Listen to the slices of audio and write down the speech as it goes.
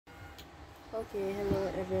Okay,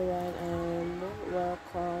 hello everyone, and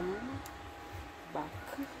welcome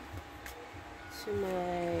back to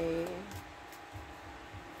my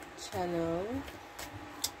channel.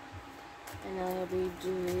 And I'll be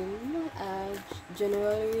doing a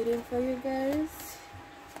general reading for you guys.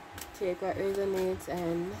 Take what resonates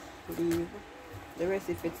and leave the rest.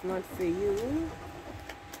 If it's not for you,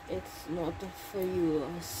 it's not for you.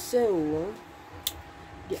 So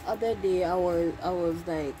the other day I was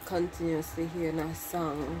like continuously hearing a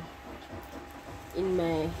song in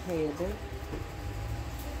my head,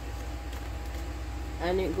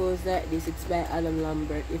 and it goes like this. It's by Adam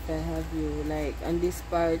Lambert, If I Have You. Like, and this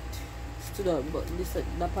part stood up, but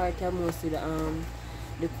the part I mostly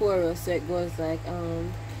the chorus. So it goes like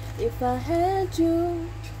if I had you,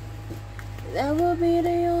 that would be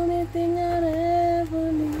the only thing I'd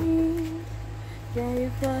ever need. Yeah,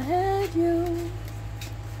 if I had you,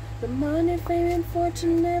 the money, fame, and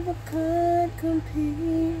fortune never could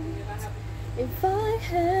compete. If I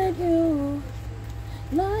had you,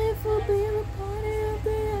 life would be a party of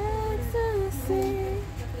the ecstasy.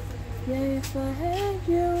 Yeah, if I had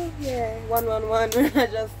you. Yeah, 111. I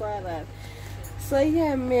just saw that. So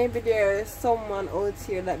yeah, maybe there is someone out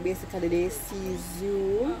here that basically they sees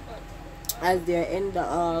you as their end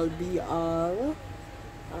all be all.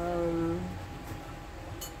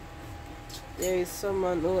 There is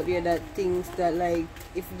someone out there that thinks that like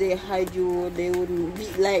if they had you, they wouldn't be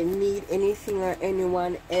like need anything or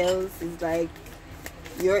anyone else. It's like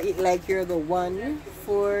you're the one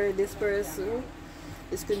for this person.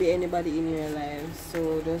 This could be anybody in your life,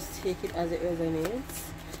 so just take it as it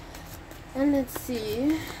resonates, and let's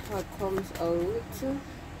see what comes out.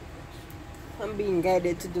 I'm being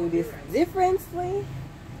guided to do this differently.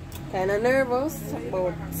 Kind of nervous,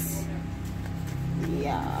 but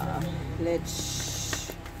yeah,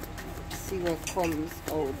 let's see what comes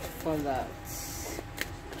out for that.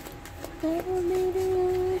 That will be the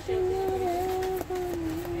only thing I'd ever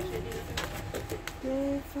need.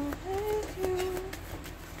 If I had you,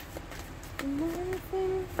 the money,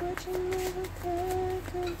 fame, fortune never could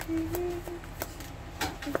compete.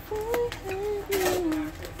 If I had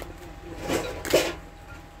you.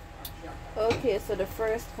 Okay, so the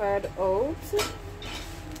first card out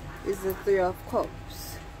is the Three of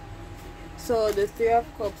Cups. So the Three of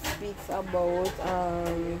Cups speaks about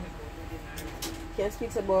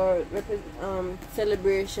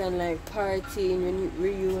celebration, like party,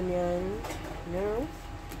 reunion, you know,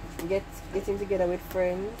 getting together with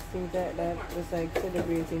friends, things like that. Just like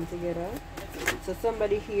celebrating together. So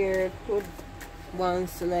somebody here could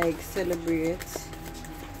wants to like celebrate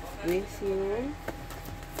with you,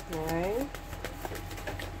 right?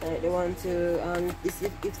 Like they want to if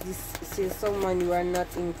this is someone you are not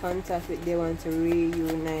in contact with, they want to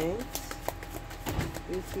reunite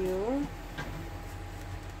with you.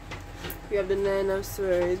 We have the Nine of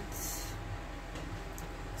Swords.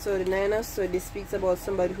 So the Nine of Swords, this speaks about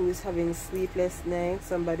somebody who is having sleepless nights,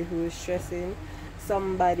 somebody who is stressing,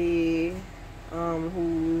 somebody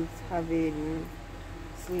who's having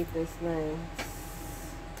sleepless nights.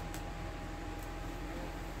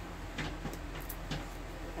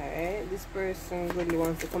 Alright, this person really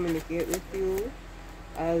wants to communicate with you,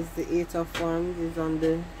 as the Eight of Wands is on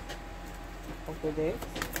the upper deck.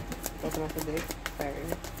 Bottom of the deck. Sorry.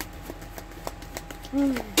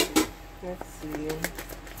 Let's see.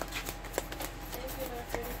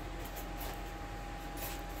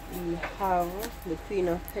 We have the Queen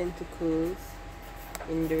of Pentacles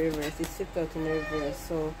in the reverse. It's flipped out in the reverse.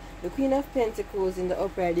 So the Queen of Pentacles in the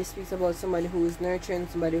upright, this speaks about somebody who is nurturing,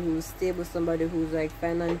 somebody who is stable, somebody who's like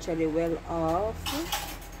financially well off,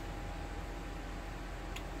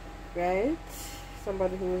 right?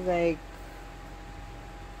 Somebody who's like,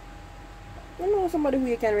 you know, somebody who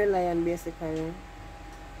you can rely on, basically.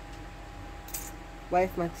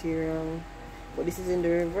 Wife material. But this is in the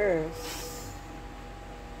reverse.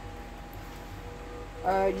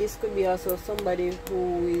 Or this could be also somebody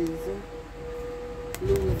who is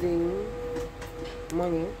losing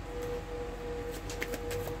money.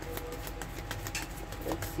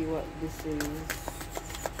 Let's see what this is.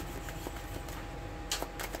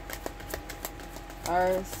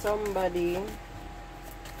 Or somebody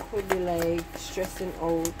could be like stressing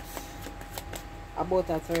out about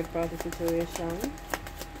a third party situation.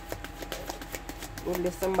 Would be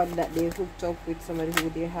somebody that they hooked up with, somebody who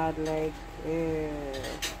they had like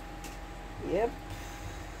yep,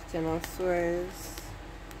 Ten of Swords.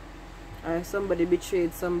 Or somebody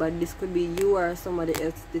betrayed somebody. This could be you or somebody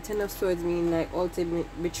else. The Ten of Swords mean like ultimate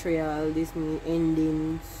betrayal. This means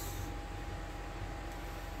endings.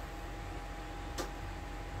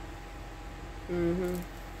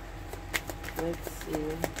 Let's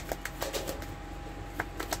see.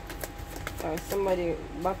 Somebody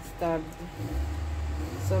backstabbed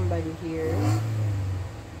somebody here.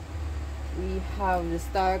 We have the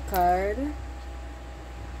star card,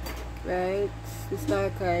 right? The star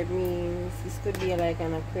card means this could be like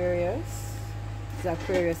an Aquarius. It's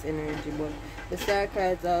Aquarius energy, but the star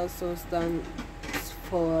cards also stand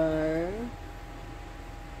for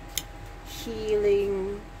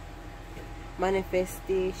healing,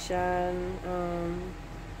 manifestation.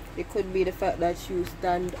 It could be the fact that you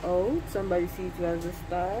stand out. Somebody sees you as a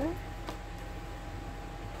star.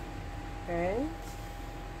 Okay.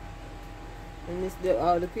 And this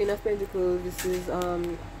the Queen of Pentacles. This is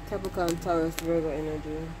Capricorn, Taurus, Virgo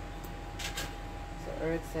energy. So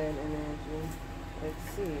Earth sign energy. Let's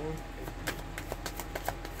see.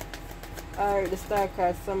 Alright, the star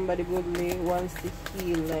card. Somebody goodly wants to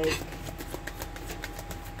heal, like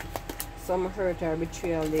some hurt or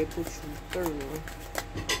betrayal they put you through.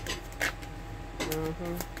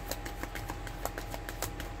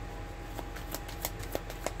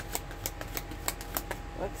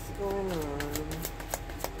 What's going on?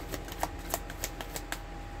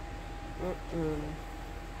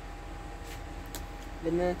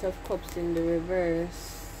 The Knight of Cups in the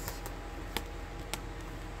reverse.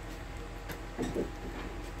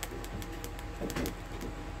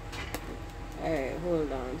 Alright,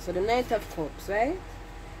 hold on. So the Knight of Cups, right?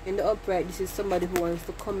 In the upright, this is somebody who wants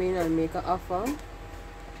to come in and make an offer.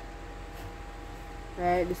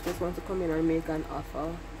 Right? This person wants to come in and make an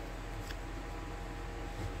offer.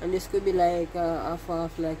 And this could be like an offer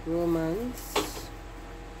of like romance.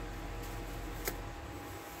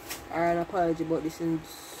 Or an apology, but this is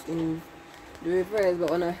in the reverse. But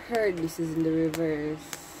when I heard this is in the reverse,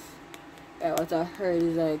 what I heard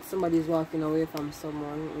is like somebody's walking away from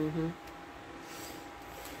someone.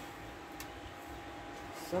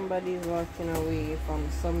 Somebody's walking away from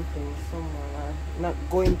something, someone, or not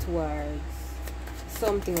going towards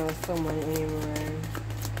something or someone anymore.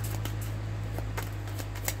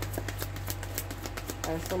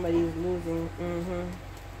 Or somebody's losing.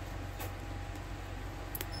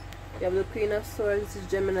 You have the Queen of Swords. This is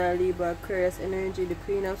Gemini, Libra, Aquarius energy. The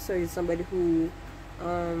Queen of Swords is somebody who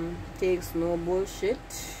takes no bullshit.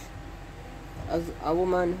 As a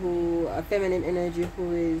woman who, a feminine energy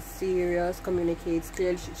who is serious, communicates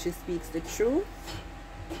clearly, she speaks the truth.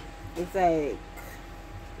 It's like,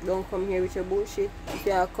 don't come here with your bullshit. If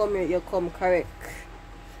you come here, you come correct.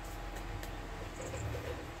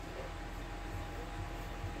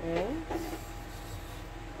 Yeah.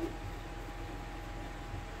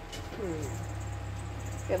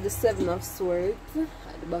 You have the Seven of Swords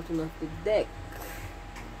at the bottom of the deck.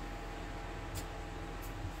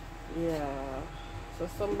 Yeah, so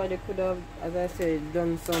somebody could have, as I said,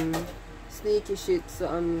 done some sneaky shit, so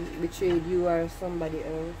betrayed you or somebody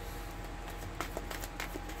else.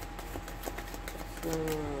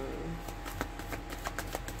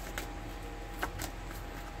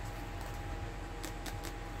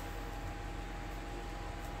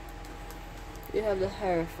 You have the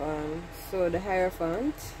Hierophant. So the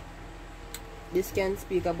Hierophant, this can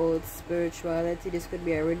speak about spirituality. This could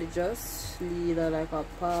be a religious leader, like a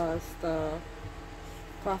pastor,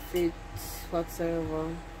 prophet,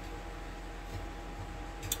 whatsoever.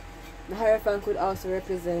 The Hierophant could also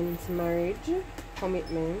represent marriage,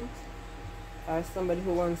 commitment, or somebody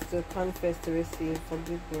who wants to confess to receive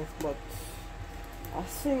forgiveness. But I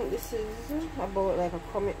think this is about like a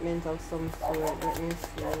commitment of some sort. Let me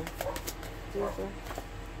see.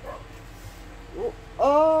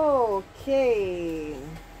 Okay.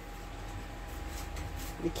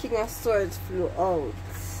 The King of Swords flew out.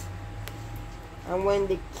 And when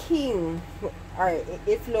the King, alright,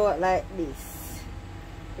 it flew out like this.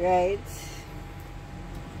 Right?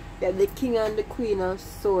 Yeah, the King and the Queen of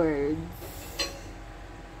Swords.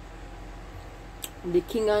 The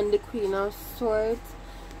King and the Queen of Swords.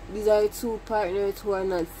 These are two partners who are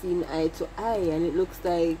not seen eye to eye. And it looks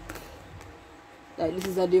like this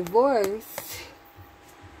is a divorce.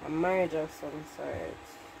 A marriage of some sort.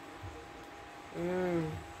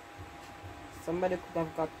 Somebody could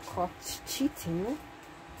have got caught cheating.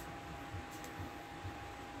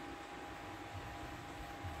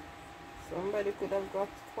 Somebody could have got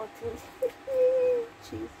caught.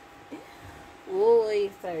 Jeez. Oh,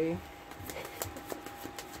 sorry.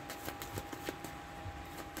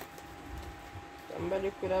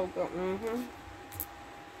 Somebody could have got.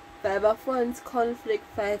 Five of Wands, conflict,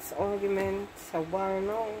 fights, arguments, a war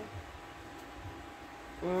now.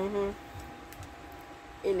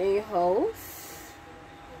 In a house,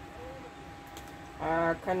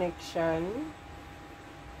 a connection.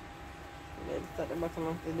 Let's at the bottom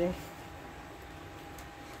of the deck.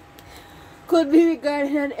 Could be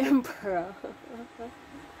regarding an emperor.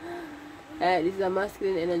 This is a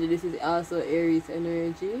masculine energy. This is also Aries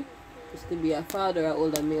energy. This could be a father or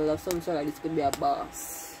older male of some sort. This could be a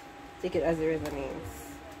boss. Take it as it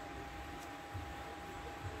resonates.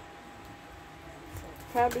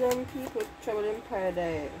 Problem people, trouble in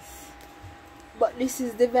paradise. But this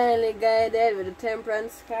is divinely guided with the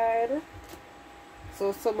Temperance card.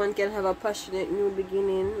 So someone can have a passionate new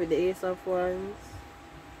beginning with the Ace of Wands.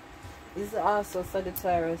 This is also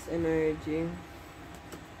Sagittarius energy.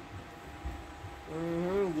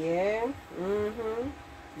 Yeah.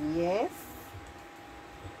 Yes.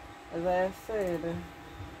 As I said.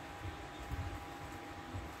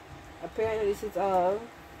 Apparently this is all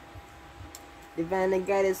divinely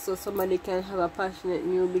guided, so somebody can have a passionate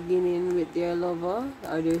new beginning with their lover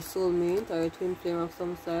or their soulmate or a twin flame of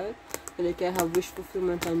some sort. So they can have wish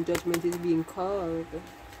fulfillment and judgment is being called.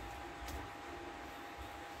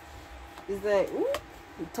 It's like, ooh,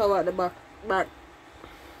 the tower at the back.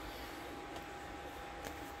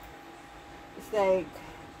 It's like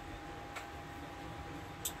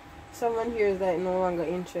someone here is like no longer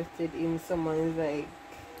interested in someone. Is like,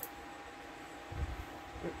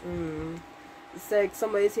 it's like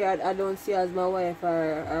somebody's here. I don't see as my wife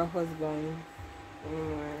or husband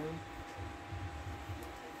anymore.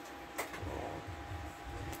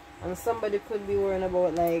 Yeah. And somebody could be worrying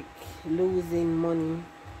about like losing money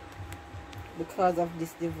because of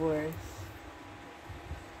this divorce,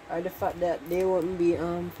 or the fact that they won't be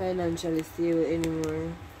financially stable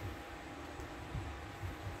anymore.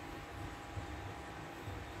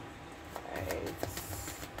 Right.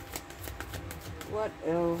 What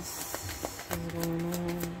else is going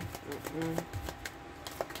on?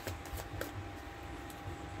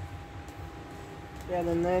 Yeah,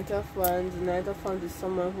 the Knight of Wands. The Knight of Wands is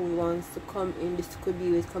someone who wants to come in. This could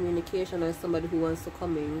be with communication, or somebody who wants to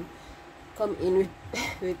come in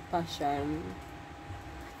with passion.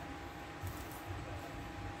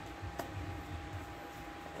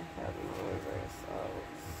 I have no reversals.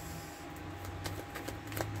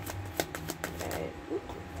 Right.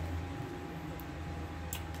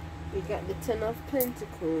 We got the Ten of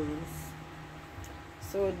Pentacles.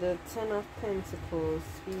 So the Ten of Pentacles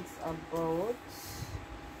speaks about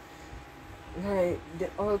like the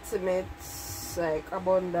ultimate like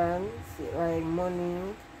abundance, like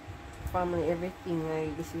money, family, everything.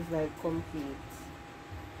 Like this is like complete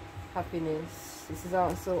happiness. This is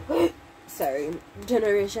also sorry,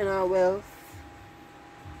 generational wealth.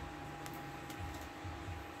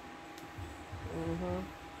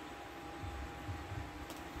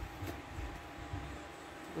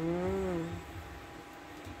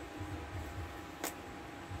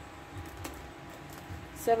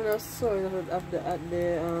 Seven of Swords at the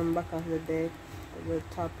back of the deck, at the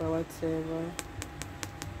top or whatever.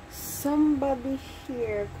 Somebody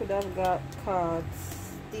here could have got caught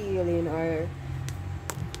stealing or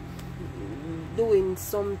doing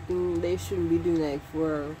something they shouldn't be doing, like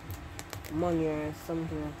for money or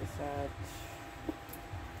something like that.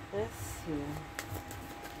 Let's see.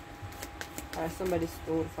 Or somebody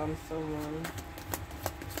stole from someone.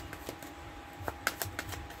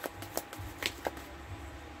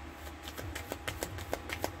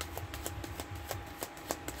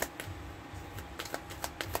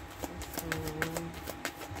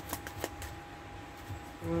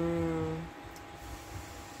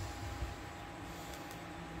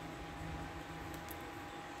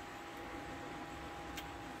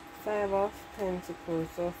 Five of Pentacles.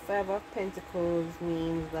 So Five of Pentacles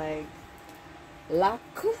means like lack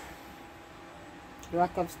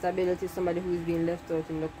of stability, somebody who is being left out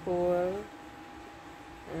in the cold.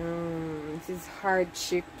 This is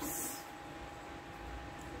hardships.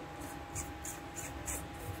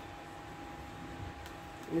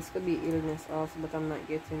 This could be illness also, but I'm not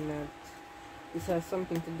getting that. This has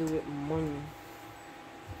something to do with money.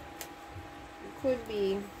 It could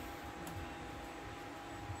be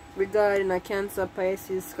regarding a Cancer,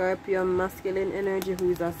 Pisces, Scorpio, masculine energy,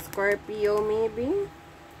 who is a Scorpio maybe.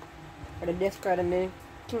 Or the Death card and the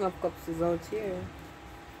King of Cups is out here.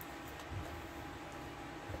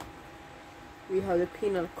 We have the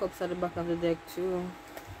Queen of Cups at the back of the deck too.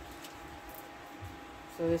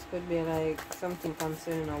 So this could be like something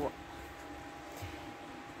concerning a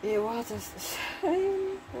water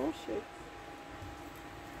sign. Oh shit.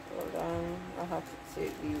 Hold on. I have to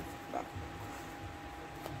take these back.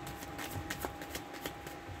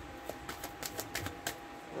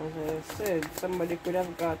 As I said, somebody could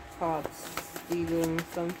have got caught stealing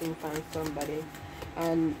something from somebody,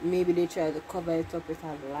 and maybe they tried to cover it up with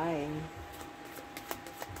a lie.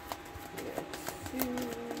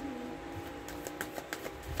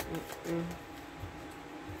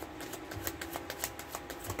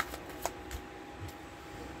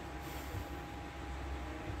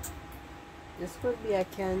 This could be a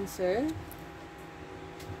Cancer,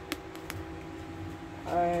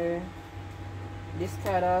 or this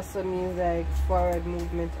card also means like forward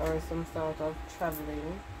movement or some sort of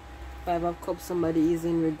traveling. Five of Cups, somebody is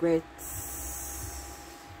in regrets.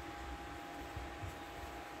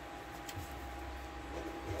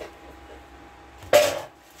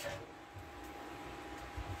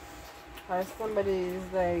 Or somebody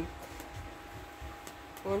is like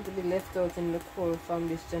want to be left out in the cold from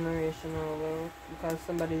this generational wealth because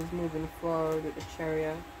somebody is moving forward with the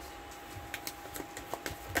Chariot.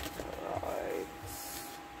 Right.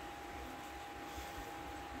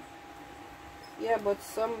 Yeah, but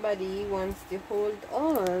somebody wants to hold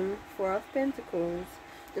on. Four of Pentacles.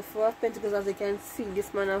 The Four of Pentacles, as you can see,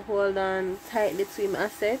 this man will hold on tightly to him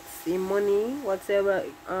assets, him money, whatever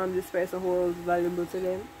this person holds valuable to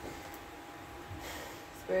them.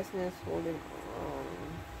 This person is holding on.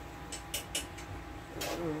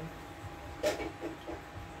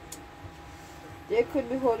 They could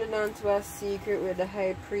be holding on to a secret with the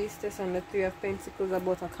High Priestess and the Three of Pentacles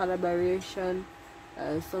about a collaboration,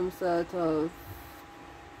 some sort of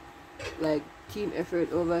like team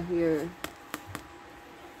effort over here.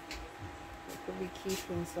 They could be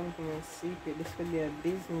keeping something a secret. This could be a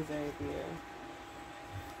business idea.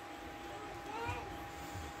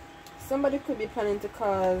 Somebody could be planning to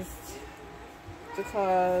cause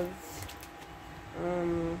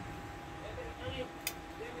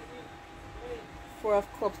Four of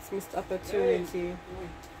Cups missed opportunity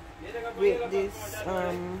with this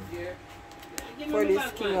for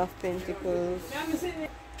this King of Pentacles.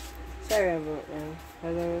 Sorry about that,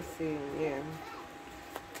 as I was saying. Yeah,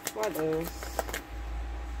 what else?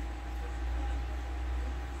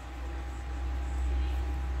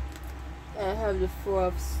 I have the Four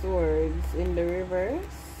of Swords in the reverse.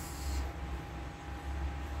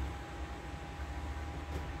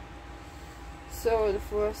 So the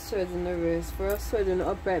Four of Swords in the reverse. Four of Swords in the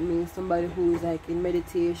upright means somebody who is like in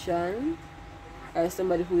meditation, or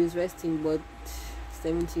somebody who is resting, but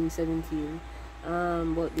 17.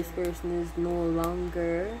 But this person is no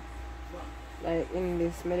longer like in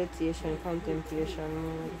this meditation contemplation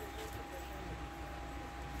mode.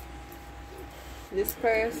 This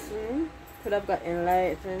person could have got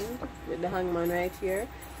enlightened with the Hangman right here,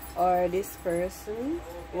 or this person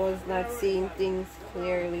was not seeing things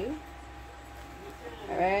clearly.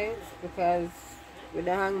 Alright, because with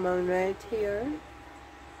the Hangman right here,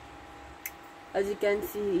 as you can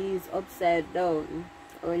see, he is upside down.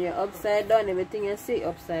 When you're upside down, everything you see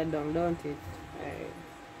upside down, don't it? Alright.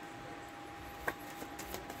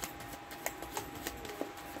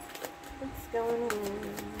 What's going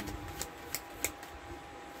on?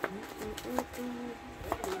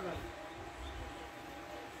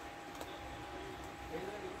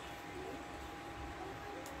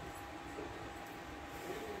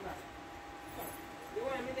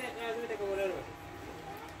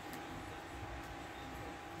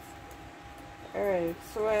 Alright,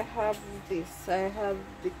 so I have this. I have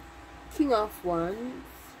the King of Wands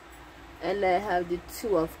and I have the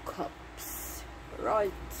Two of Cups.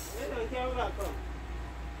 Right.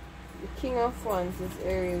 The King of Wands is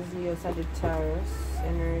Aries, Leo, Sagittarius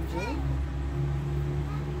energy.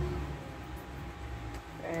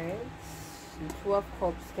 Right. The Two of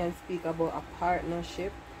Cups can speak about a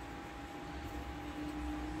partnership.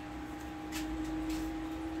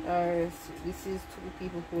 This is two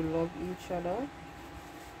people who love each other,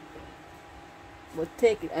 but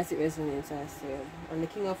take it as it resonates, I said. And the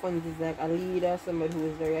King of Wands is like a leader, somebody who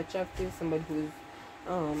is very attractive, somebody who is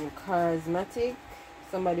charismatic,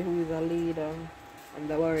 somebody who is a leader and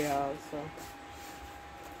the warrior also.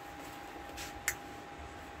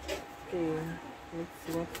 Okay, let's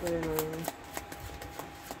see what's going on.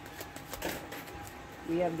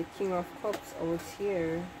 We have the King of Cups out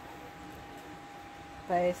here.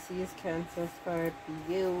 Pisces, Cancer,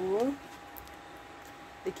 Scorpio.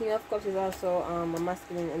 The King of Cups is also a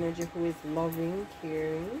masculine energy who is loving,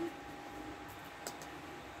 caring.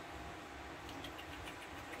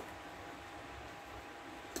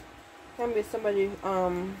 Can be somebody,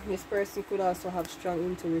 this person could also have strong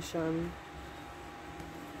intuition.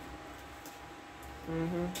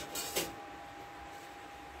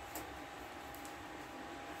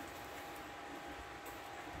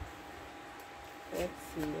 Let's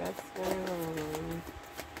see what's going on.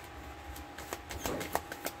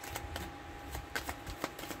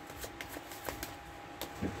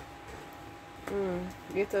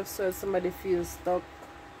 Eight of Swords, somebody feels stuck.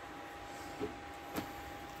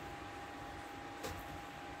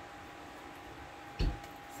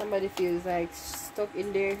 Somebody feels like stuck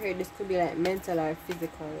in their head. This could be like mental or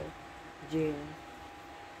physical jail.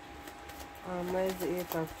 Where's the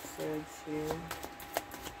Eight of Swords here?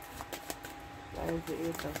 Where's the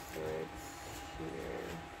Eight of Swords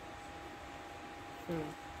here?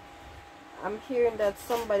 I'm hearing that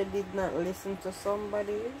somebody did not listen to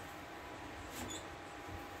somebody.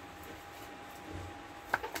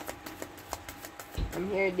 I'm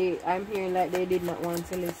hearing like they did not want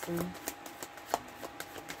to listen.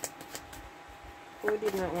 Who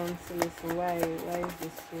did not want to listen? Why is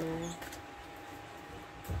this here?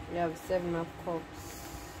 You have Seven of Cups.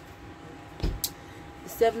 The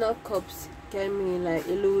Seven of Cups can mean like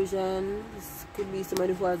illusion. This could be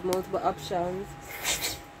somebody who has multiple options.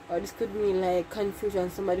 Or this could mean like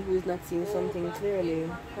confusion, somebody who is not seeing something clearly.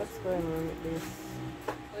 What's going on with this?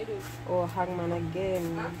 Oh, Hangman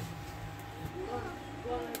again.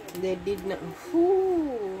 They did not.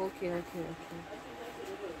 Ooh, okay.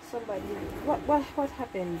 Somebody, what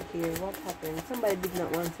happened here? What happened? Somebody did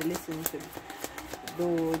not want to listen to.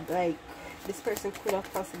 Though, like, this person could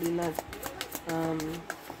have possibly not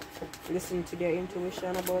listened to their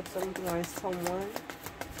intuition about something or someone.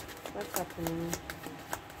 What's happening?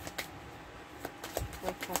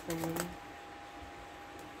 What's happening?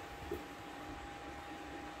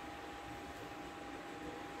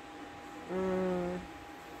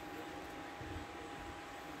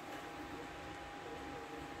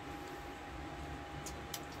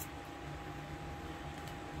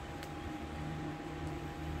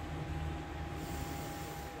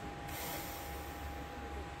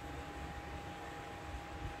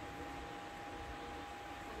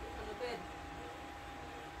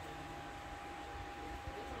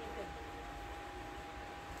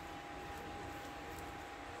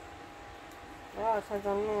 Because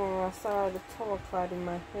I know I saw the Tower card in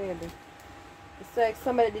my head. It's like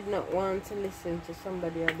somebody did not want to listen to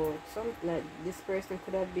somebody about something. Like this person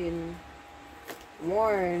could have been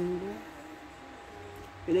warned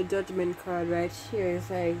with the Judgment card right here. It's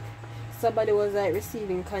like somebody was like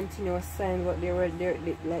receiving continuous signs, but they were there.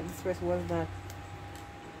 Like this person was not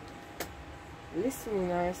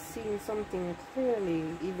listening or seeing something clearly,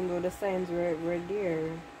 even though the signs were there.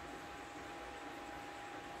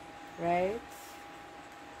 Right?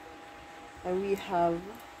 And we have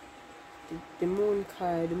the Moon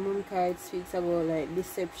card. The Moon card speaks about like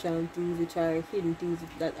deception, things which are hidden, things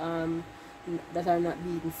that are not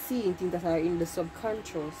being seen, things that are in the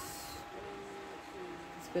subconscious.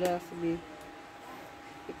 This could also be,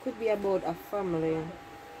 it could be about a family,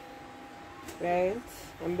 right?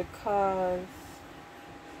 And because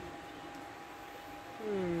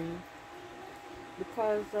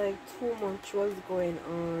like too much was going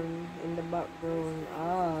on in the background.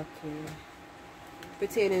 Okay.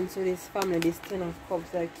 Pertaining to this family, this Ten of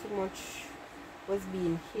Cups, like too much was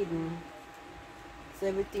being hidden. So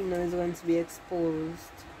everything now is going to be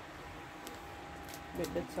exposed.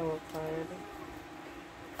 With the Tower card.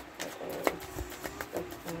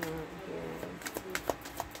 What's going on here?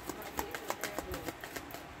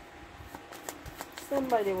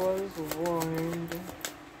 Somebody was warned.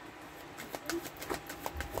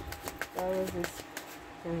 That was this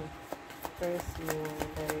person,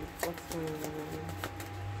 like, what's going on?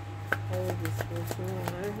 How is this person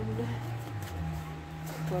warned?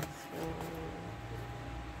 What's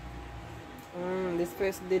wrong? This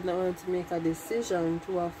person did not want to make a decision.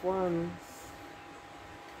 Two of Wands.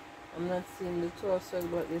 I'm not seeing the Two of Swords,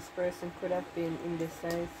 but this person could have been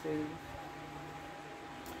indecisive.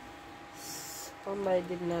 Somebody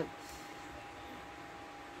did not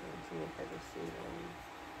want to make a decision.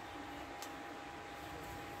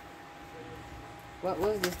 What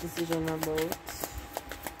was this decision about?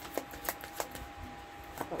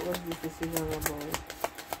 What was this decision about?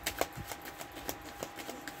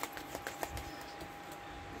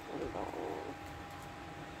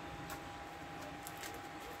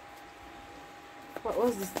 What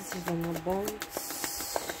was this decision about?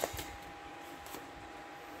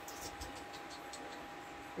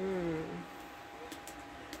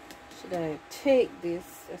 Should I take this?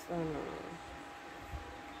 Yes or no?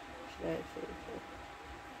 Should I take it?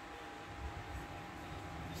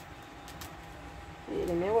 Yeah,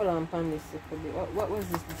 let me hold on upon this. What was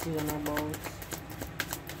this decision about?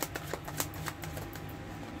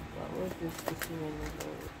 What was this decision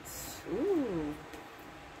about? Ooh.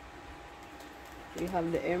 You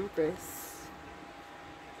have the Empress.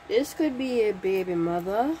 This could be a baby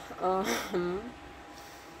mother.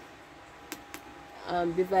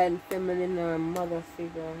 Divine feminine or mother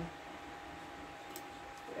figure.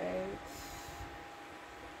 Right.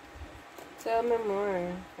 Tell me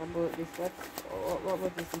more about this. What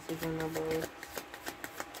was this decision about?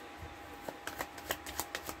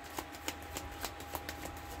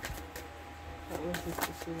 What was this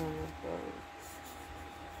decision about?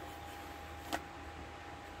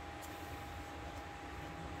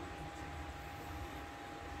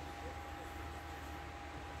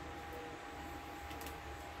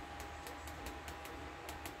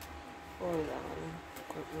 Hold on.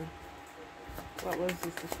 What was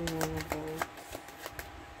this decision about?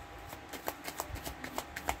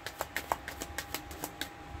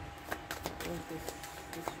 What was this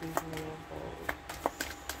decision about?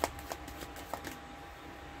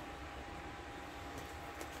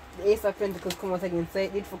 The Ace of Pentacles come out again, so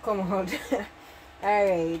it did for come out.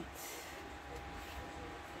 Alright.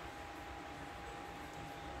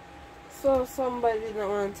 So somebody didn't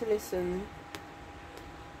want to listen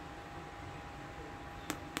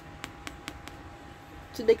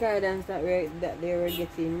to the guidance that they were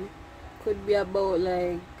getting. Could be about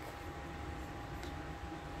like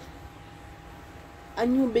a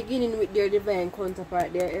new beginning with their divine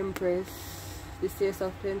counterpart, their Empress, the Ace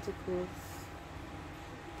of Pentacles.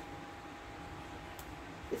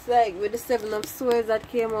 It's like with the Seven of Swords that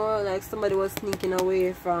came out, like somebody was sneaking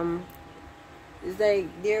away from. It's like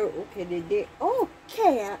they're okay. They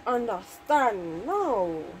okay. I understand.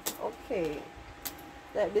 No, okay.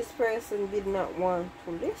 That this person did not want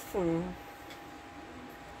to listen.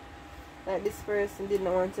 That this person did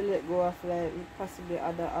not want to let go of like possibly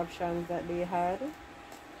other options that they had,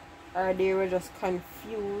 or they were just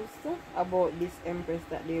confused about this Empress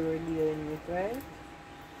that they were dealing with, right?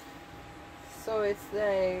 So it's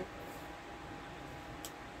like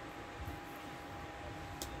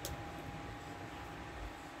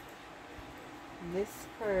this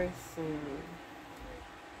person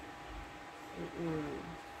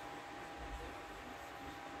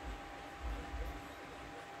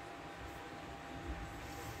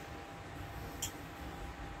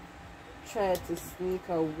tried to sneak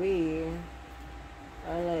away,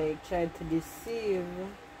 or like tried to deceive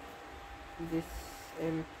this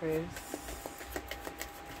Empress,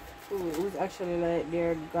 who's actually like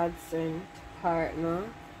their godsend partner.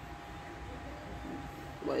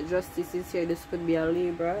 But Justice is here. This could be a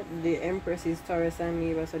Libra. The Empress is Taurus and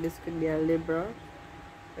Libra, so this could be a Libra,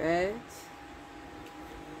 right?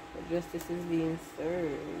 But Justice is being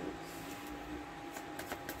served.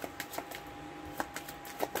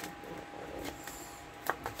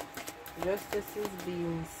 Justice is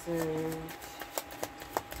being served.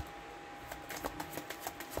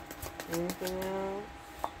 Anything else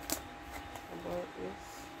about this?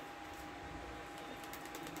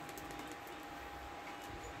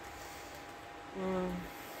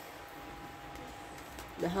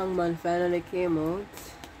 The Hangman finally came out.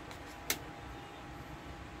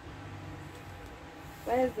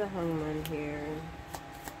 Why is the Hangman here?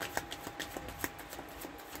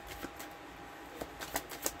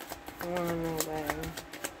 I wanna know why.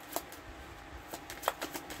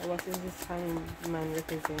 What is this Hangman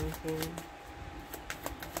representing?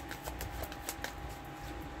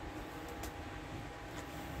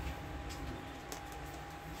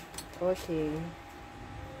 Okay.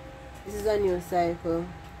 This is a new cycle.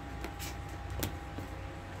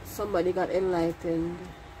 Somebody got enlightened,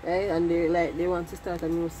 right? And they want to start a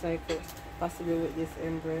new cycle, possibly with this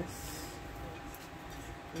Empress.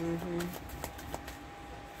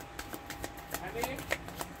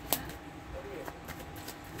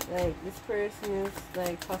 Like this person is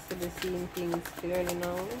like possibly seeing things clearly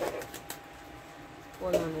now.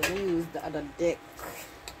 Hold on, let me use the other deck.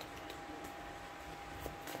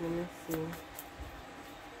 Let me see.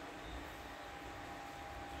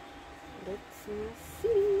 Let's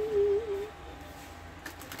see.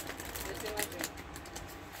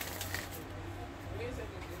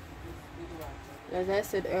 As I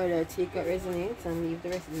said earlier, take what resonates and leave the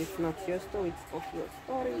rest. If it's not your story, it's not your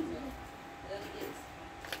story.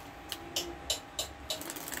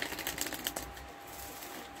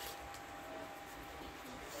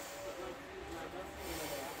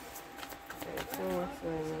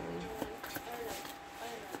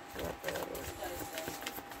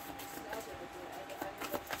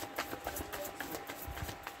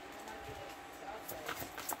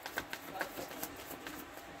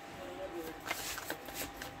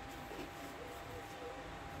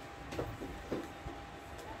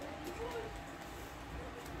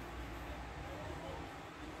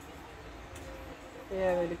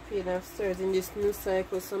 Yeah, with the Queen of Swords in this new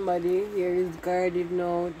cycle, somebody here is guarded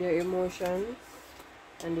now, their emotions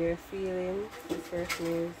and their feelings. This person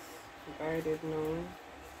is guarded now.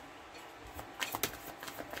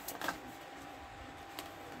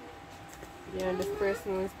 Yeah, this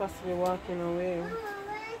person is possibly walking away.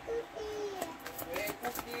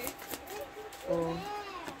 So,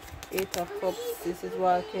 8 of Cups, this is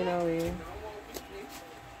walking away.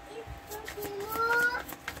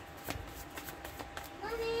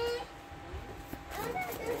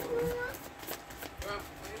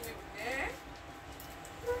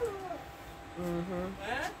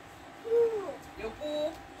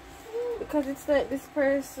 because it's like this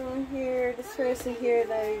person here,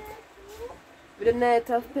 like with the Knight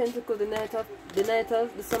of Pentacles,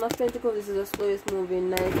 the Son of Pentacles. This is the slowest moving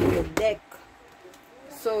knight in the deck.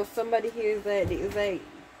 So somebody here is like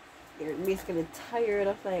you're basically tired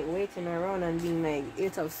of like waiting around and being like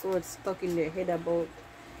Eight of Swords stuck in their head about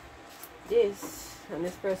this, and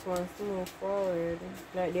this person wants to move forward.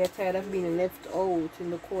 Like they're tired of being left out in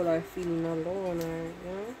the cold or feeling alone, or you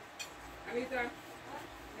know.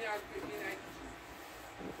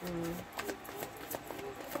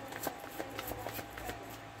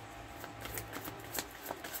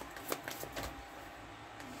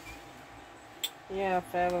 Yeah,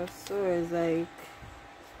 Five of Swords, like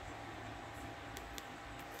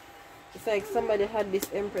it's like somebody had this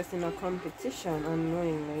Empress in a competition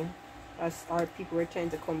unknowingly, as our people were trying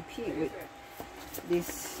to compete with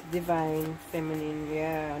this divine feminine.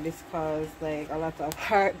 Yeah, this caused like a lot of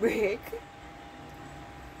heartbreak,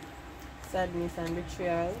 sadness and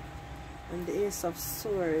betrayal. And the Ace of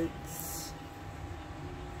Swords,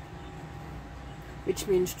 which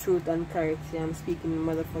means truth and clarity. I'm speaking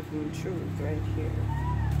the motherfucking truth right here.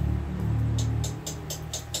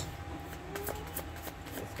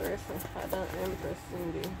 This person had an Empress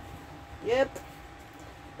in the... Yep,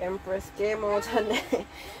 Empress came out, and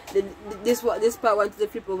this part wanted to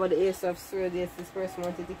flip over the Ace of Swords. Yes, this person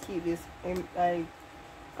wanted to keep this like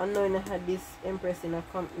unknowing I had this Empress in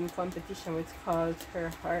in competition, which caused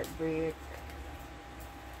her heartbreak.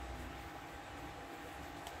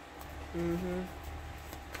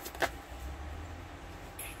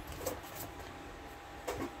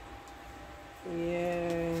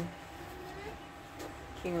 Yeah,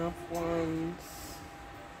 King of Wands,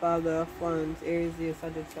 Father of Wands, Aries, Leo,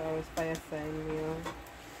 Sagittarius, Fire sign, Leo.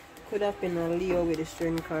 Could have been a Leo with the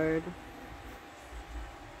Strength card.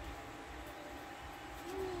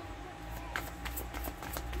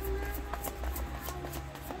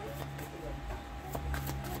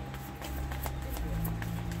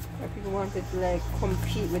 People wanted to like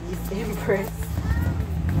compete with this Empress.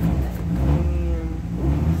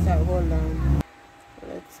 So hold on.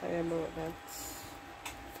 Let's say about that.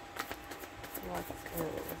 What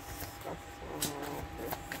else?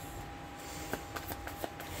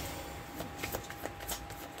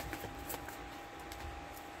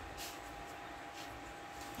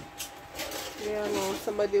 Yeah, no,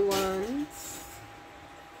 somebody wants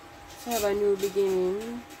to have a new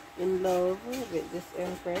beginning in love with this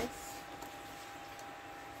Empress.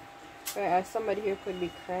 Right, somebody here could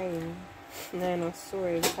be crying. Nine of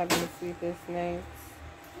Swords, having the sleepless nights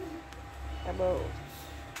about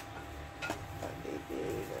what they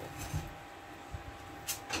did.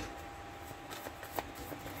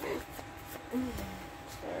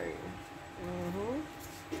 Sorry.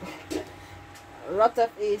 A lot of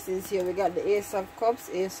aces here. We got the Ace of Cups,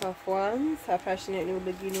 Ace of Wands, a passionate new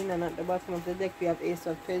beginning, and at the bottom of the deck we have Ace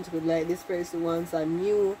of Pentacles. Like this person wants a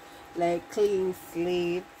new, like clean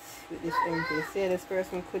slate with this Empress. Yeah, this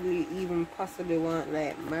person could even possibly want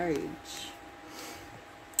like marriage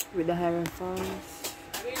with the Hierophant.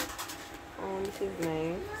 Oh, this is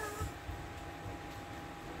nice.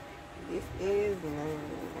 This is nice.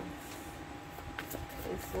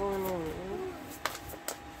 It's so nice.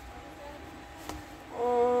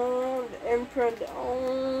 Oh, the Emperor.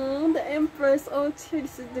 Oh, the Empress. Oh, this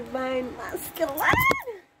is divine masculine.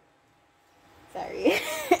 Sorry.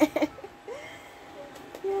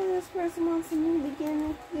 Yeah, this person wants a new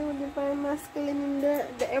beginning. You divine masculine in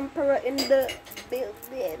the Emperor in the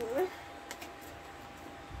building.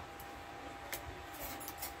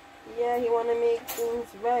 Yeah, he wanna make things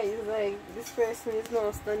right. It's like this person is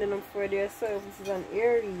now standing up for themselves. This is an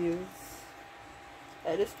Aries.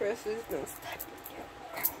 Like this person is not standing.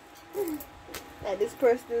 Like this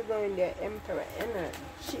person is now in their Emperor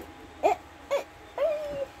energy.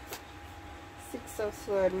 Six of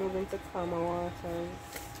Swords, moving to calmer waters.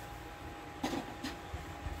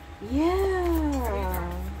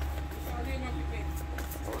 Yeah.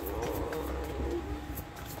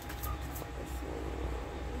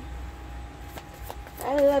 I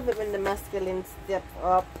love it when the masculine step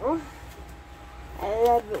up. I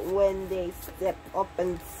love it when they step up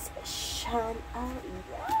and shine out.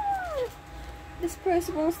 Yeah. This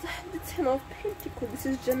person wants to have the Ten of Pentacles. This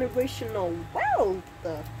is generational wealth.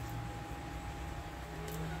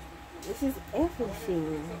 This is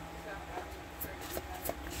everything.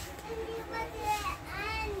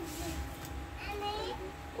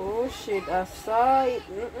 Oh shit, I saw it.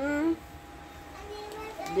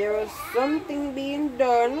 There was something being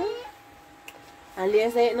done. And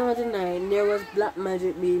there's like no denying there was black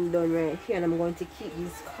magic being done right here. And I'm going to keep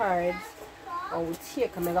these cards out here.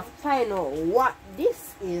 I'm going to find out what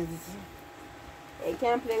this is. You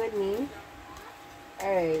can't play with me.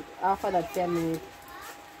 Alright, after that 10 minutes.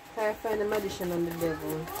 Try to find the magician and the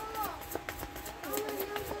devil.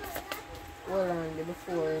 Hold on,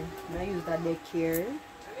 before I use that deck here.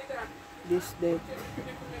 This deck.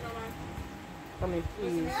 Come in,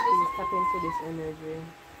 please tap into this energy.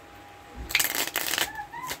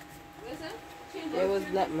 There was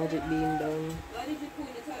black magic being done. Why did you pull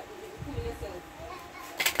yourself?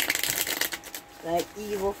 Like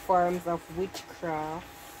evil forms of witchcraft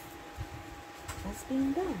has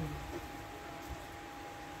been done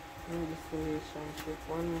in this relationship.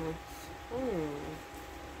 One more.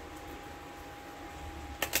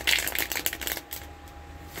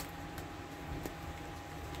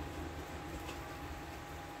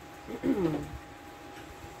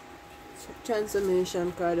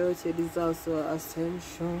 Transformation card out here is also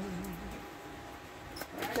ascension.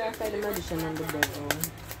 Clarify the magician and the devil.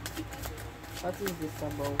 What is this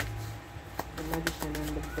about? The magician and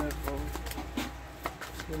the devil.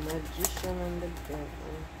 The magician and the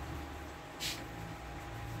devil.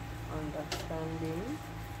 Understanding.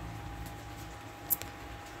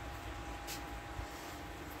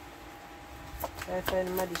 Clarify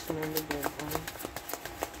the magician and the devil.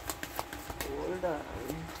 Hold on.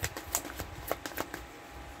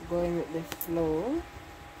 Going with the flow.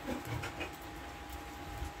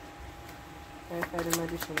 Clarify the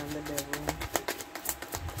magician and the devil.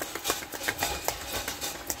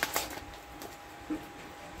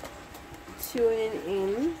 Tuning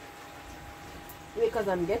in because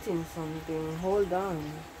I'm getting something. Hold on.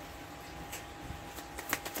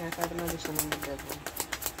 Clarify the magician and the devil.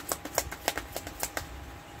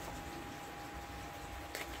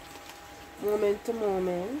 Moment to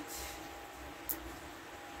moment.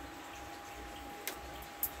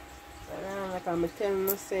 Like I'm telling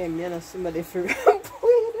you, say me and somebody for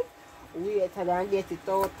wait till I get it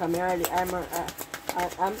out. Come here,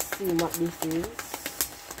 I'm seeing what this is.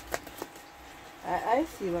 I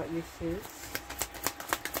see what this is.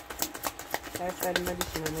 I find the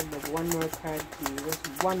magician and the devil. One more card, please.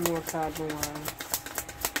 Just one more card more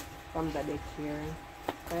from the deck here.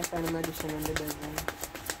 I find the magician and the devil.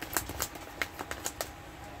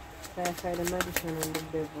 I find the magician and the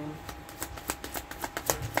devil.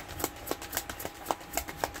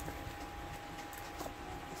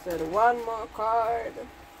 So one more card.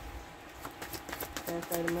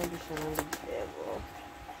 Clarify the magician and the devil.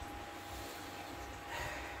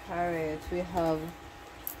 Alright, we have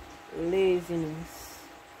laziness.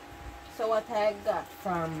 So what I got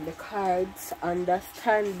from the cards,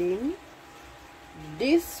 understanding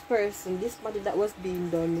this person, this body that was being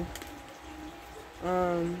done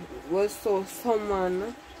was so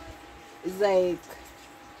someone is like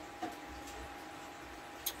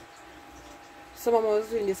someone was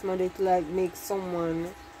doing this money to like make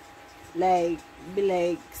someone like be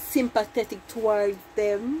like sympathetic towards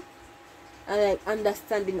them and like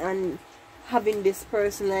understanding and having this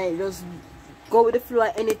person like just go with the flow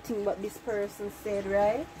like anything but this person said,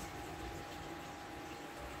 right?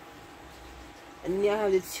 And then you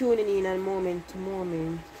have the tuning in and moment to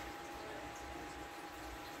moment.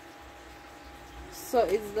 So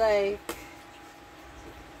it's like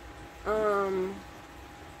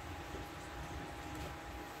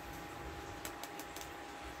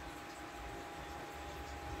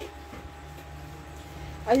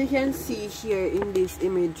as you can see here in this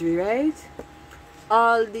imagery, right?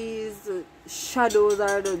 All these shadows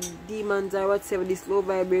are the demons or whatever, this low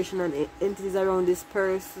vibration and entities around this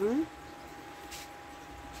person.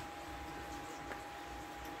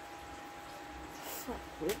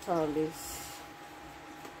 What's all this?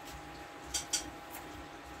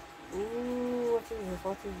 Ooh, what is this?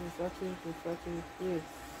 What is this? What is this? What is this?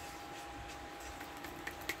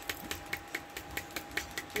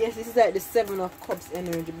 Yes, this is like the Seven of Cups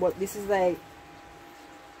energy, but this is like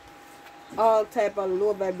all type of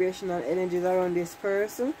low vibrational energies around this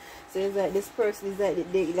person. So it's like this person is like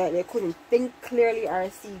they couldn't think clearly or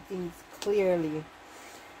see things clearly,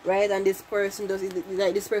 right? And this person does it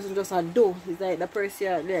like this person just a do. It's like the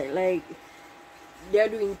person like they're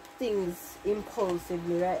doing things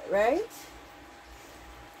impulsively, right?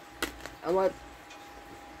 And what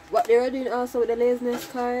they were doing also with the laziness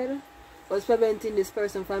card was preventing this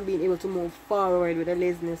person from being able to move forward with the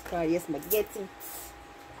laziness card. Yes, I get it.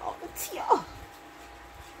 Oh, dear.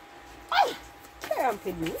 Ah, can't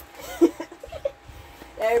pay me.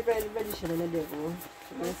 Everybody magician and the devil.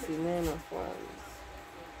 Let's see, 9 of Wands.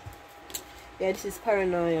 Yeah, this is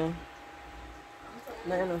paranoia.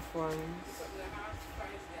 9 of Wands.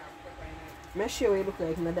 I'm not sure what it look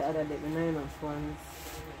like in the other deck, the 9 of Wands.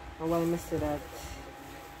 And why I say that?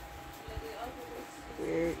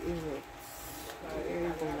 Where is it?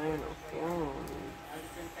 Here's the 9 of Wands.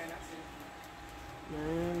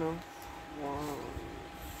 9 of Wands.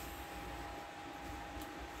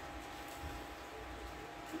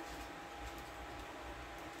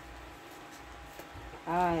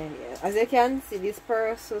 As you can see, this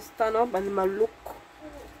person stand up and him look.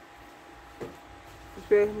 This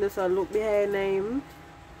person just look behind him,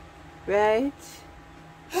 right?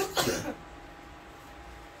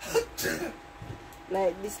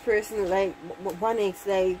 Like this person, like one X,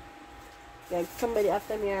 like somebody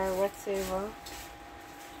after me or whatever.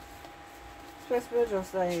 This person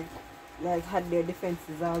just like had their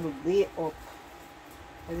defenses all the way up.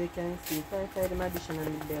 As you can see, clarify the magician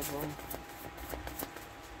and the devil.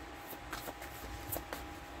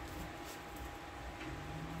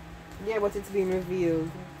 Yeah, but it's been revealed.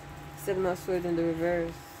 7 of Swords in the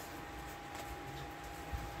reverse.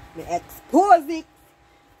 They expose it.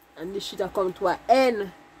 And this shit have come to an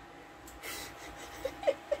end.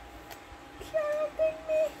 Can't bring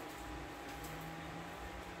me.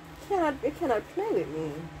 You cannot play with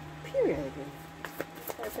me. Period.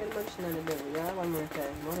 I play the magician and the devil. Yeah, one more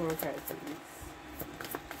time. One more card, please.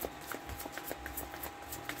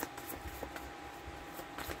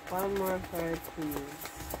 One more card, please.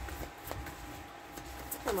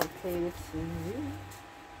 I'm gonna play with you.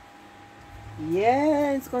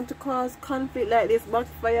 Yeah, it's going to cause conflict like this,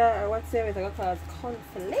 backfire or whatever. It's going to cause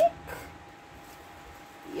conflict.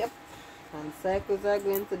 Yep. And cycles are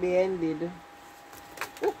going to be ended.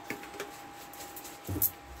 Ooh.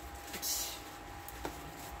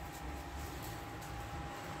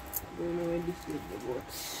 Don't know where this is about.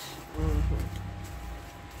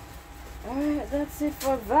 Alright, that's it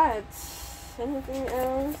for that. Anything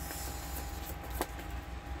else?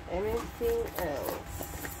 Anything else?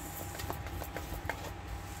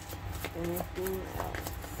 Anything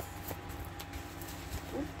else?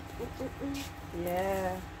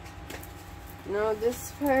 Yeah. Now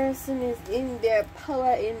this person is in their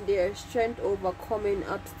power, in their strength, overcoming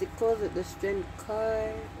obstacles with the strength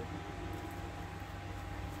card.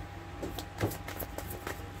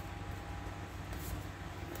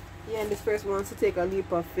 Yeah, and this person wants to take a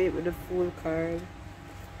leap of faith with the Fool card.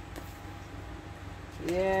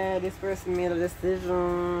 Yeah, this person made a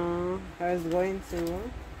decision. I was going to.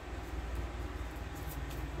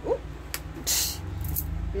 Ooh.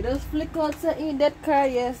 You just flick out to in that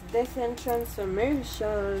card. Yes, death and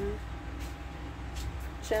transformation.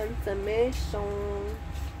 Transformation.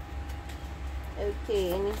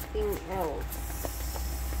 Okay, anything else?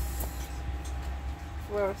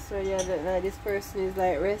 Well, so yeah, this person is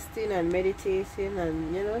like resting and meditating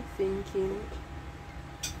and, you know, thinking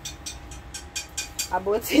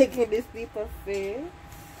about taking this leap of faith.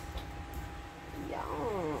 Yeah.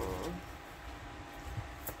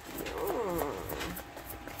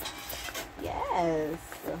 Yes.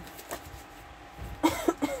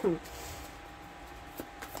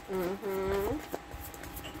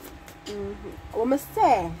 What must I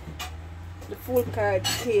say? The Fool card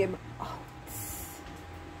came out.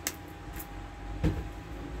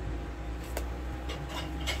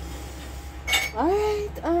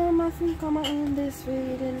 Alright, I think I'm gonna end this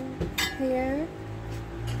reading here.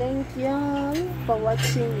 Thank y'all for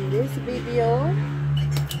watching this video.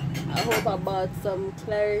 I hope I brought some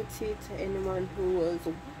clarity to anyone who was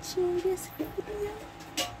watching this video.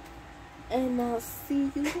 And I'll see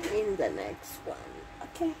you in the next one.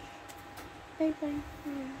 Okay? Bye bye.